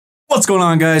What's going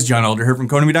on, guys? John Elder here from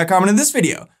Codemy.com, and in this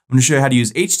video, I'm going to show you how to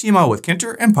use HTML with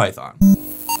Tkinter and Python.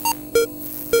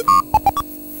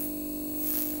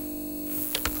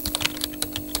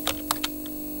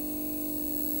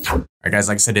 Alright guys,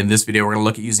 like I said, in this video, we're going to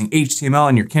look at using HTML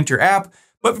in your Tkinter app.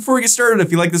 But before we get started, if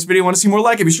you like this video and want to see more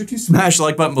like it, be sure to smash the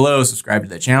like button below, subscribe to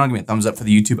the channel, give me a thumbs up for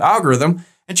the YouTube algorithm,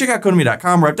 and check out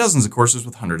Codemy.com, where I have dozens of courses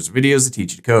with hundreds of videos that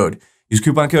teach you to code. Use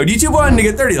coupon code YouTube1 to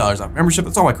get $30 off membership.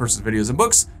 That's all my courses, videos, and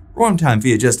books. One-time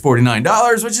fee at just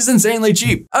 $49, which is insanely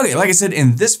cheap. Okay, like I said,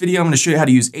 in this video, I'm going to show you how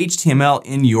to use HTML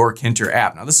in your Tkinter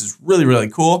app. Now, this is really, really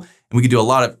cool, and we can do a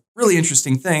lot of really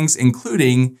interesting things,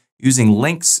 including using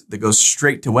links that go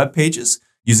straight to web pages,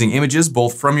 using images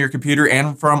both from your computer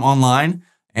and from online,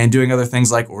 and doing other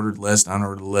things like ordered list,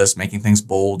 unordered list, making things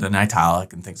bold and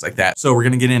italic and things like that. So we're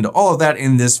going to get into all of that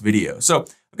in this video. So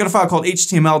I've got a file called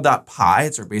html.py.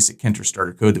 It's our basic Tkinter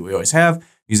starter code that we always have,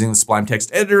 using the Sublime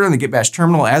Text Editor and the Git Bash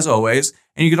terminal as always.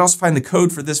 And you can also find the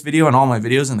code for this video and all my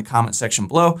videos in the comment section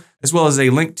below, as well as a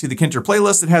link to the Tkinter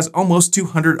playlist that has almost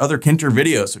 200 other Tkinter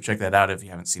videos. So check that out if you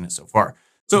haven't seen it so far.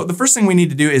 So the first thing we need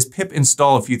to do is pip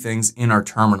install a few things in our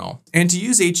terminal. And to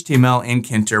use HTML in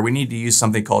Tkinter, we need to use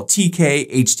something called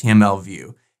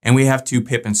TKHTMLView. And we have to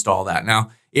pip install that. Now,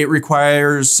 it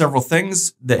requires several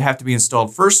things that have to be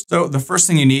installed first. So the first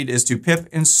thing you need is to pip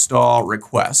install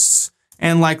requests.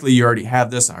 And likely you already have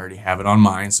this. I already have it on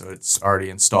mine, so it's already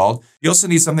installed. You also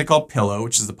need something called Pillow,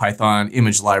 which is the Python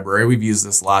image library. We've used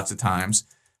this lots of times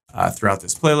throughout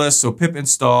this playlist. So pip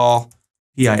install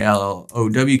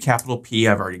P-I-L-L-O-W, capital P.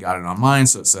 I've already got it on mine,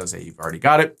 so it says, hey, you've already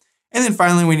got it. And then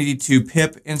finally, we need to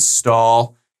pip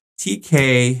install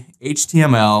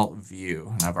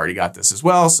TKHTMLView. And I've already got this as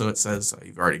well, so it says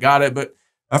you've already got it. But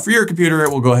for your computer,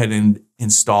 it will go ahead and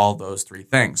install those three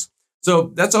things.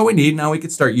 So that's all we need. Now we can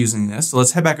start using this. So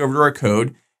let's head back over to our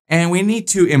code, and we need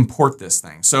to import this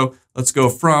thing. So let's go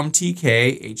from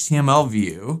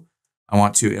TKHTMLView. I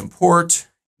want to import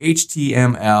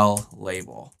HTML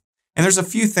label. And there's a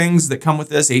few things that come with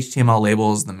this. HTML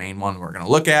label is the main one we're going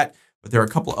to look at, but there are a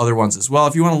couple other ones as well.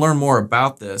 If you want to learn more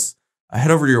about this,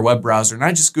 head over to your web browser, and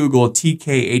I just Googled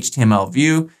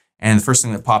TKHTMLView, and the first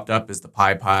thing that popped up is the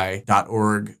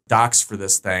pypy.org docs for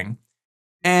this thing.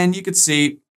 And you could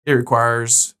see it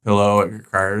requires Pillow, it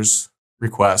requires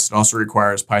request, it also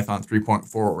requires Python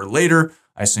 3.4 or later.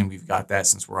 I assume we've got that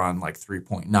since we're on like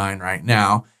 3.9 right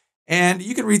now. And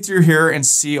you can read through here and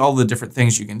see all the different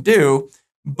things you can do,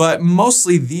 but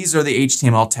mostly these are the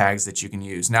HTML tags that you can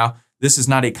use. Now, this is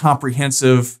not a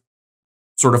comprehensive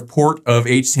sort of port of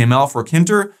HTML for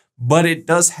Tkinter, but it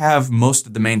does have most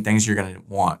of the main things you're going to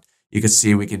want. You can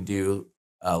see we can do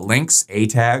links, A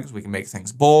tags, we can make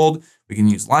things bold, we can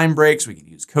use line breaks, we can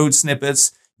use code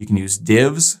snippets, you can use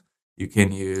divs, you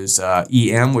can use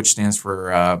EM, which stands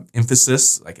for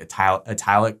emphasis, like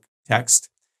italic text,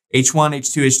 H1,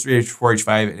 H2, H3, H4,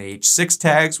 H5, and H6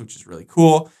 tags, which is really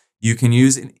cool. You can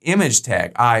use an image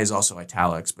tag. I is also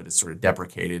italics, but it's sort of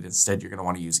deprecated. Instead, you're going to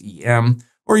want to use EM,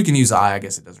 or you can use I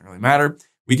guess it doesn't really matter.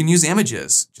 We can use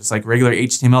images, just like regular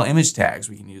HTML image tags.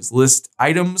 We can use list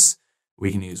items,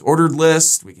 we can use ordered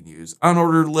list, we can use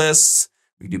unordered lists,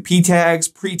 we can do P tags,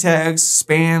 pre tags,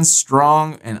 span,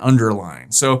 strong, and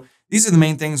underline. So these are the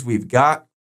main things we've got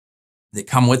that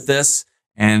come with this,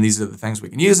 and these are the things we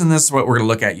can use, and this is what we're going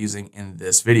to look at using in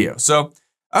this video. So,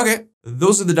 okay,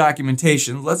 those are the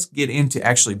documentation. Let's get into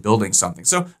actually building something.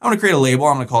 So I'm going to create a label.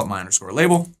 I'm going to call it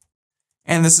my_label,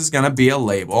 and this is going to be a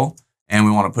label, and we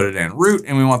want to put it in root,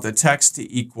 and we want the text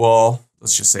to equal,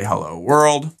 let's just say hello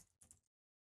world.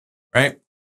 Right?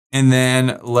 And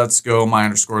then let's go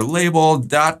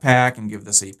my_label.pack and give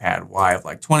this a pad Y of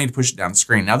like 20 to push it down the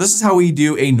screen. Now, this is how we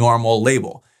do a normal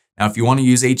label. Now, if you want to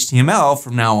use HTML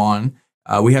from now on,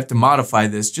 we have to modify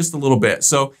this just a little bit.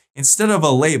 So instead of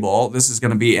a label, this is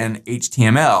going to be an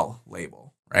HTML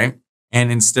label, right?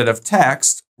 And instead of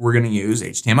text, we're going to use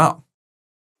HTML.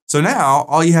 So now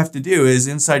all you have to do is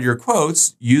inside your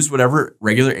quotes, use whatever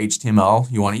regular HTML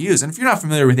you want to use. And if you're not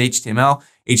familiar with HTML,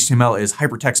 HTML is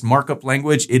hypertext markup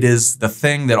language. It is the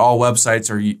thing that all websites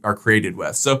are created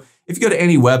with. So if you go to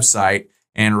any website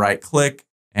and right click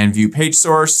and view page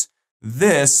source,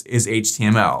 this is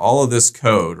HTML. All of this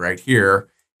code right here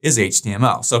is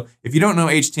HTML. So if you don't know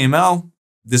HTML,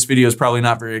 this video is probably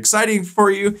not very exciting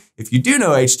for you. If you do know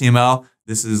HTML,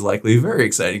 this is likely a very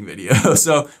exciting video.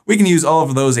 So we can use all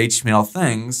of those HTML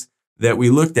things that we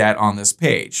looked at on this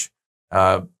page.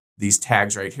 These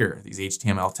tags right here, these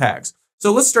HTML tags.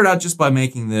 So let's start out just by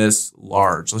making this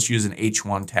large. Let's use an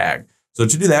H1 tag. So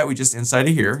to do that, we just inside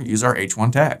of here, use our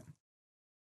H1 tag.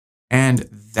 And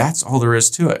that's all there is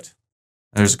to it.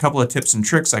 There's a couple of tips and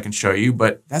tricks I can show you,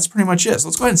 but that's pretty much it. So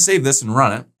let's go ahead and save this and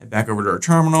run it. Head back over to our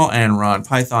terminal and run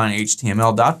python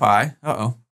html.py.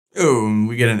 Oh,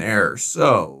 we get an error.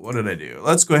 So what did I do?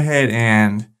 Let's go ahead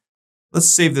and let's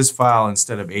save this file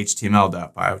instead of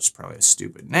html.py, which is probably a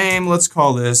stupid name. Let's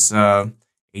call this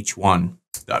h1.py.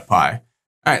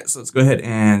 All right, so let's go ahead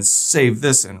and save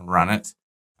this and run it.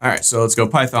 All right, so let's go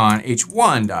python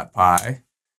h1.py.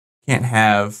 Can't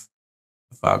have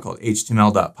a file called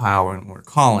html.py when we're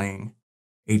calling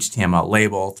HTML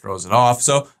label, throws it off.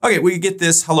 So, okay, we get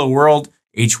this hello world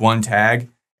h1 tag,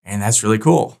 and that's really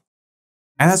cool.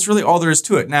 And that's really all there is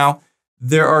to it. Now,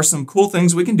 there are some cool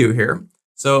things we can do here.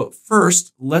 So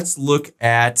first, let's look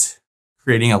at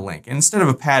creating a link. And instead of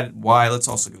a pad Y, let's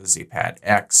also give this a pad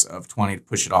X of 20 to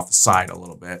push it off the side a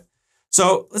little bit.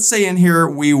 So let's say in here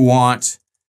we want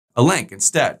a link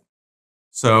instead.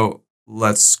 So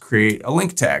let's create a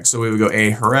link tag. So we would go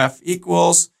a href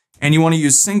equals, and you want to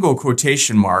use single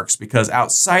quotation marks because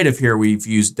outside of here we've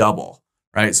used double,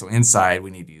 right? So inside we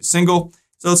need to use single.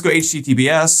 So let's go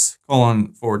https://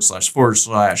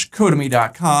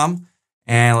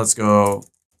 and let's go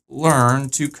learn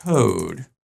to code.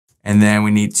 And then we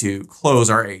need to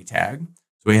close our A tag.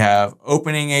 So we have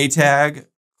opening A tag,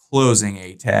 closing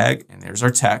A tag, and there's our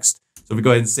text. So we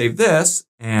go ahead and save this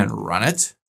and run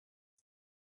it.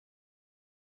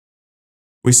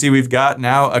 We see we've got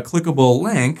now a clickable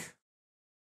link.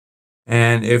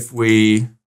 And if we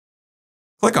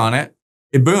click on it,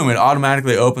 boom, it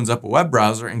automatically opens up a web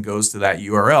browser and goes to that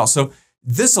URL. So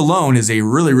this alone is a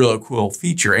really, really cool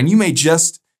feature. And you may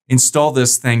just install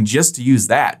this thing just to use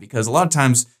that, because a lot of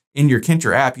times in your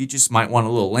Tkinter app, you just might want a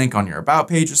little link on your about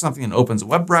page or something and opens a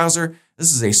web browser.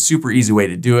 This is a super easy way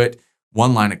to do it.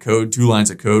 1 line of code, 2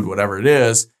 lines of code, whatever it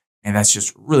is. And that's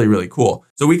just really, really cool.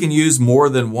 So we can use more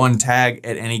than one tag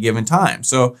at any given time.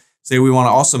 So say we want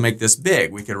to also make this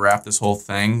big. We could wrap this whole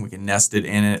thing. We can nest it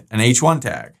in an H1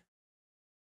 tag.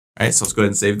 All right, so let's go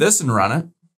ahead and save this and run it.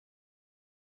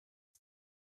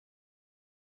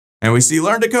 And we see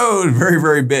learn to code, very,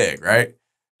 very big, right?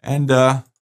 And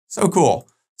so cool.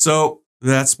 So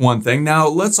that's one thing. Now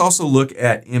let's also look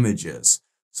at images.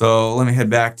 So let me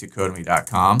head back to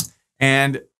Codemy.com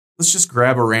and let's just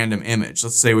grab a random image.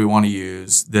 Let's say we want to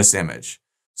use this image.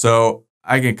 So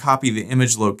I can copy the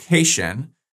image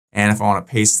location, and if I want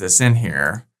to paste this in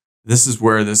here, this is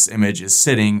where this image is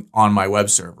sitting on my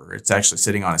web server. It's actually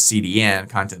sitting on a CDN,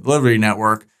 Content Delivery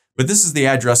Network, but this is the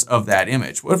address of that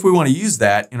image. What if we want to use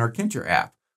that in our Tkinter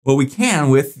app? Well, we can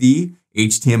with the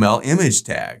HTML image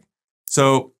tag.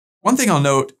 So one thing I'll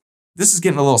note, this is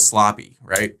getting a little sloppy,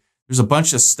 right? There's a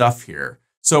bunch of stuff here.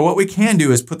 So what we can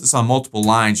do is put this on multiple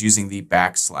lines using the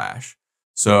backslash.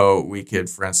 So we could,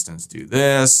 for instance, do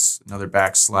this, another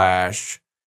backslash.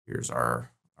 Here's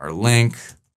our link.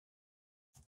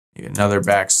 Maybe another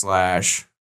backslash,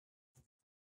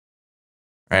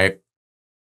 right?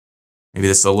 Maybe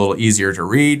this is a little easier to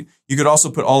read. You could also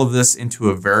put all of this into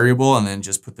a variable and then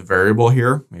just put the variable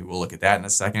here. Maybe we'll look at that in a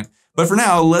second. But for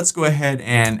now, let's go ahead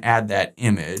and add that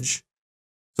image.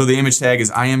 So the image tag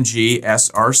is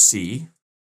img_src,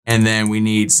 and then we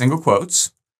need single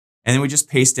quotes, and then we just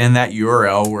paste in that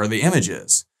URL where the image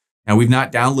is. Now we've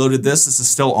not downloaded this. This is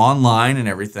still online and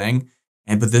everything,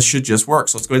 but this should just work.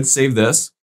 So let's go ahead and save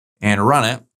this and run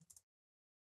it.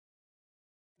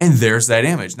 And there's that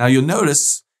image. Now you'll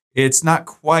notice it's not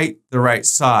quite the right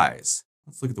size.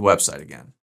 Let's look at the website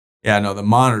again. Yeah, no, the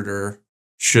monitor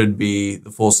should be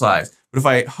the full size. But if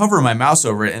I hover my mouse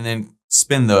over it and then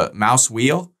spin the mouse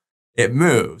wheel, it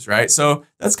moves, right? So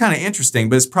that's kind of interesting,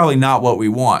 but it's probably not what we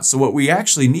want. So what we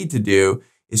actually need to do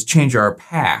is change our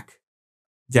pack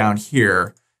down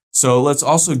here. So let's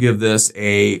also give this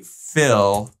a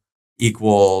fill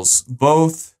equals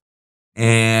both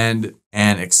and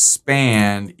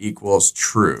expand equals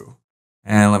true.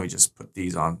 And let me just put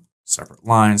these on separate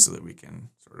lines so that we can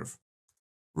sort of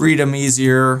read them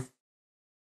easier.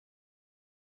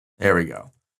 There we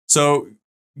go. So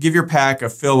give your pack a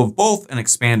fill of both and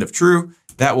expand of true.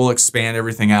 That will expand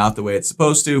everything out the way it's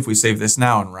supposed to. If we save this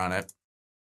now and run it,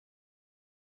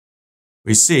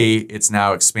 we see it's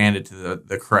now expanded to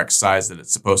the correct size that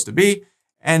it's supposed to be.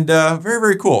 And very,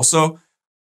 very cool. So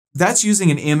that's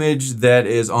using an image that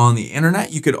is on the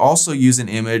internet. You could also use an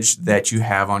image that you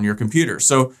have on your computer.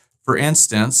 So for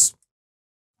instance,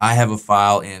 I have a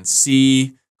file in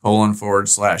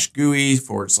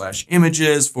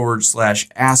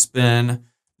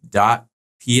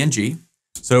C:/GUI/images/aspen.png.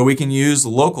 So we can use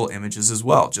local images as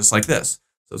well, just like this.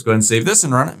 So let's go ahead and save this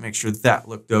and run it. Make sure that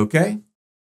looked okay.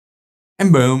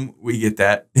 And boom, we get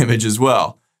that image as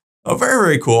well. Oh, very,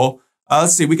 very cool.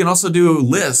 Let's see, we can also do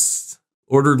lists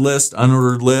ordered list,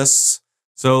 unordered lists.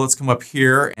 So let's come up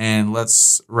here and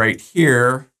let's right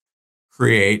here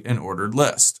create an ordered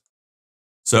list.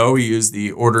 So we use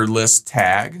the ordered list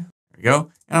tag. There we go.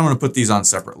 And I'm going to put these on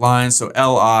separate lines. So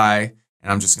LI,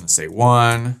 and I'm just going to say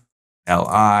 1,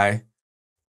 LI.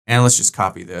 And let's just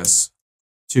copy this.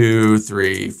 2,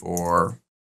 3, 4,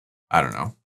 I don't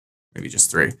know, maybe just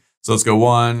 3. So let's go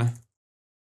 1,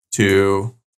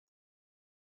 2,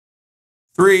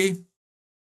 3.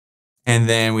 And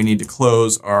then we need to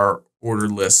close our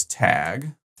ordered list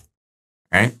tag,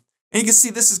 right? And you can see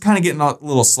this is kind of getting a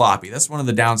little sloppy. That's one of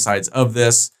the downsides of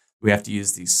this. We have to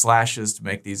use these slashes to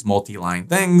make these multi-line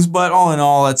things, but all in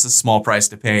all, that's a small price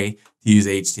to pay to use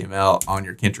HTML on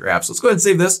your Tkinter app. So let's go ahead and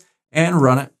save this and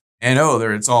run it. And oh,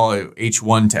 there it's all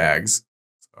H1 tags.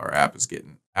 Our app is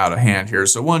getting out of hand here.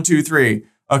 So 1, 2, 3.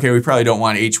 Okay, we probably don't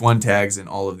want H1 tags in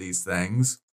all of these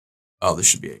things. Oh, this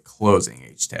should be a closing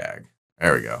H tag.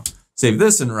 There we go. Save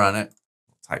this and run it.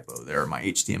 Typo there, my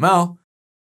HTML.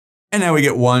 And now we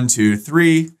get 1, 2,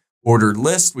 3, ordered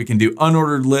list. We can do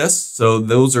unordered lists. So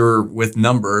those are with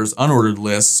numbers. Unordered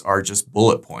lists are just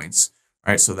bullet points,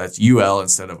 right? So that's UL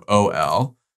instead of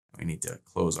OL. We need to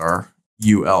close our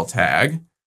UL tag.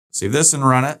 Save this and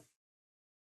run it.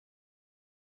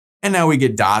 And now we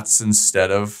get dots instead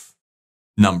of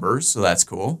numbers. So that's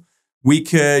cool. We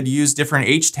could use different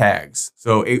H tags.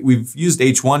 So we've used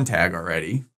H1 tag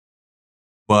already,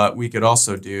 but we could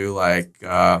also do like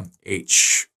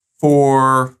H4,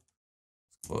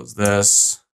 close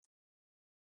this.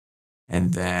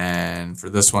 And then for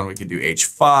this one, we could do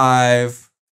H5,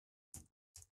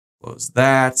 close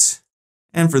that.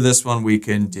 And for this one, we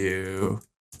can do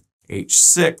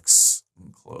H6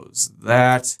 and close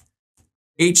that.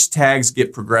 H tags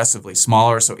get progressively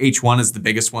smaller. So H1 is the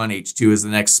biggest one. H2 is the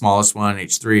next smallest one.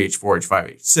 H3, H4,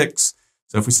 H5, H6.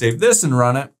 So if we save this and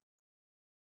run it,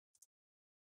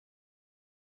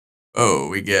 oh,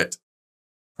 we get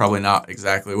probably not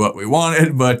exactly what we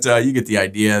wanted, but you get the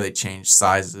idea. They change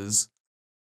sizes.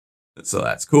 So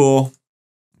that's cool.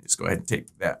 Just go ahead and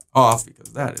take that off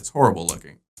because that is horrible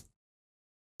looking.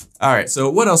 All right, so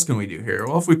what else can we do here?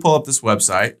 Well, if we pull up this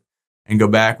website and go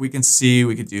back, we can see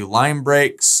we could do line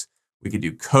breaks. We could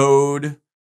do code.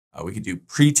 We could do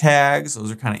pre-tags.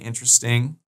 Those are kind of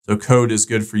interesting. So code is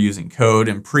good for using code,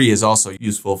 and pre is also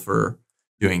useful for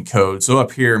doing code. So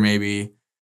up here, maybe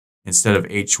instead of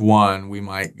H1, we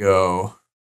might go,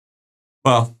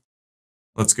 well,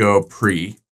 let's go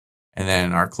pre. And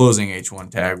then our closing H1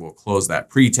 tag will close that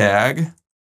pre tag.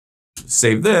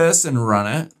 Save this and run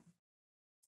it.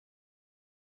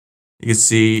 You can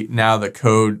see now the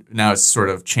code, now it's sort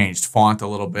of changed font a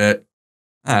little bit.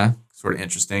 Sort of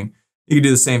interesting. You can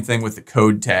do the same thing with the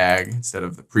code tag instead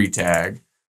of the pre tag.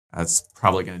 That's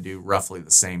probably going to do roughly the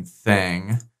same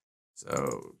thing.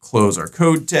 So close our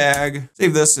code tag,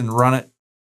 save this and run it.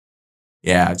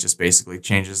 Yeah, it just basically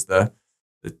changes the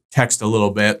text a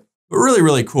little bit, but really,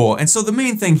 really cool. And so the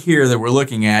main thing here that we're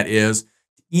looking at is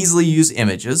easily use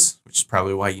images, which is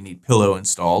probably why you need Pillow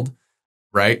installed,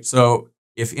 right? So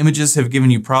if images have given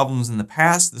you problems in the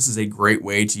past, this is a great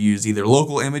way to use either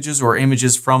local images or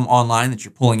images from online that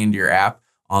you're pulling into your app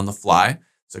on the fly.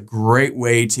 It's a great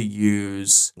way to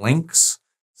use links.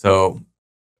 So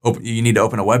you need to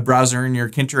open a web browser in your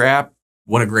Tkinter app.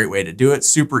 What a great way to do it.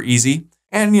 Super easy.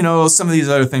 And you know, some of these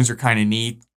other things are kind of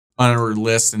neat. Unordered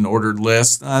list and ordered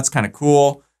list. That's kind of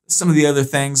cool. Some of the other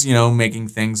things, you know, making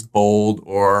things bold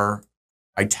or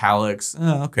italics.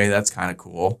 Okay, that's kind of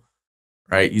cool.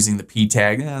 Right? Using the P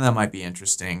tag, that might be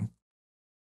interesting.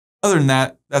 Other than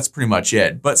that, that's pretty much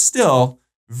it. But still,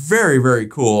 very, very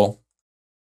cool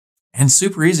and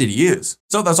super easy to use.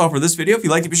 So that's all for this video. If you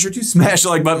liked it, be sure to smash the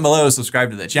like button below, subscribe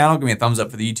to the channel, give me a thumbs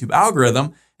up for the YouTube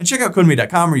algorithm, and check out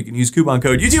Codemy.com where you can use coupon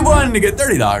code YouTube1 to get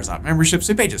 $30 off memberships.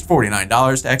 It pays just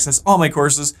 $49 to access all my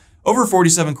courses, over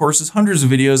 47 courses, hundreds of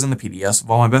videos, and the PDFs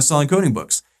of all my best-selling coding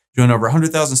books. Join over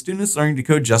 100,000 students learning to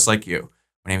code just like you.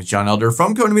 My name is John Elder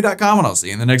from Codemy.com, and I'll see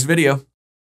you in the next video.